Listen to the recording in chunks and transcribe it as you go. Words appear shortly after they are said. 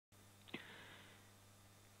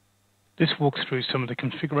This walks through some of the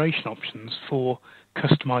configuration options for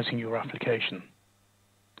customizing your application.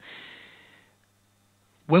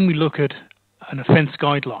 When we look at an offence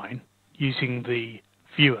guideline using the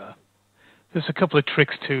viewer, there's a couple of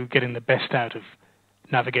tricks to getting the best out of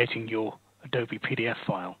navigating your Adobe PDF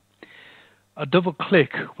file. A double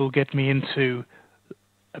click will get me into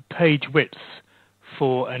a page width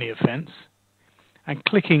for any offence, and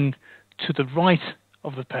clicking to the right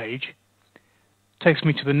of the page takes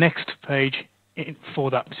me to the next page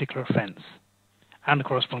for that particular offence, and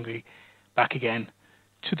correspondingly back again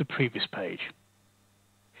to the previous page.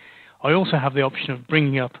 I also have the option of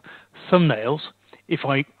bringing up thumbnails if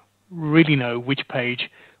I really know which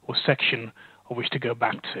page or section I wish to go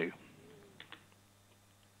back to.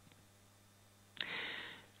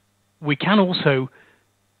 We can also,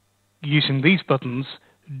 using these buttons,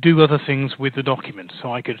 do other things with the document.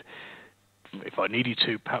 So I could, if I needed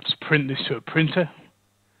to, perhaps print this to a printer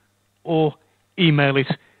or email it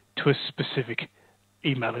to a specific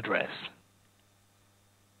email address.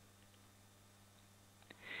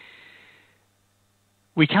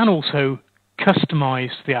 We can also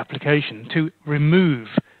customize the application to remove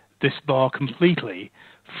this bar completely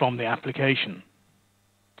from the application.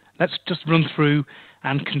 Let's just run through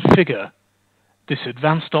and configure this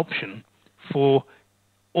advanced option for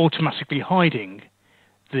automatically hiding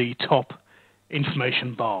the top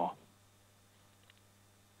information bar.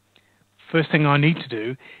 First thing I need to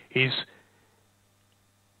do is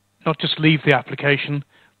not just leave the application,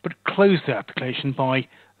 but close the application by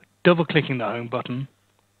double-clicking the Home button,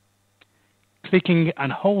 clicking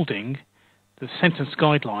and holding the Sentence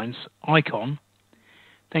Guidelines icon,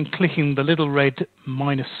 then clicking the little red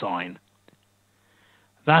minus sign.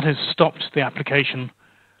 That has stopped the application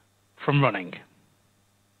from running.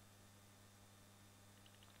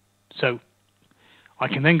 So I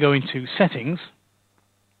can then go into Settings,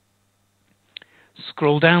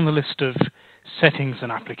 scroll down the list of settings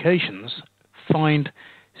and applications, find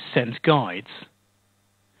Send Guides,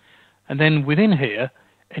 and then within here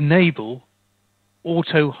enable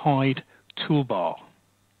Auto-Hide Toolbar.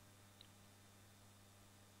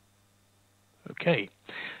 Okay,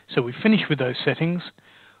 so we finish with those settings.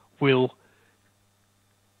 We'll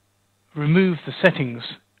remove the Settings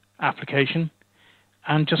application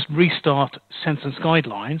and just restart Sentence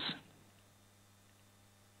Guidelines.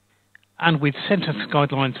 And with Sentence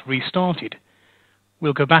Guidelines restarted,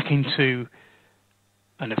 we'll go back into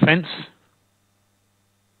an offence,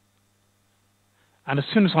 and as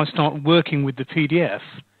soon as I start working with the PDF,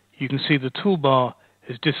 you can see the toolbar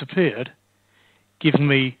has disappeared, giving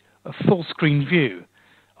me a full screen view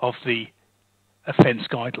of the offence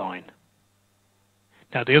guideline.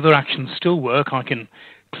 Now the other actions still work. I can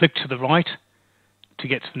click to the right to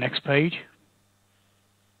get to the next page,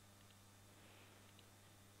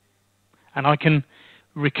 and I can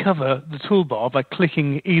recover the toolbar by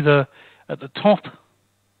clicking either at the top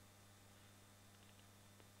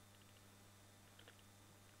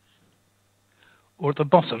or at the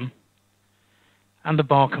bottom, and the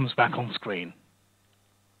bar comes back on screen.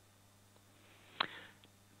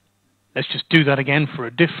 Let's just do that again for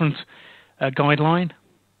a different guideline.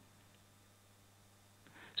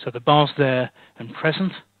 So the bar's there and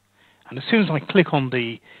present, and as soon as I click on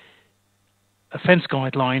the offence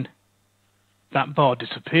guideline, that bar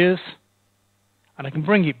disappears, and I can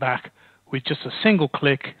bring it back with just a single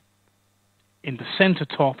click in the center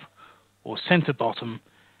top or center bottom,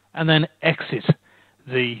 and then exit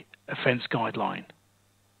the offence guideline.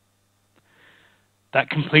 That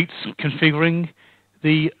completes configuring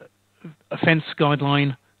the offence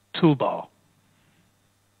guideline toolbar.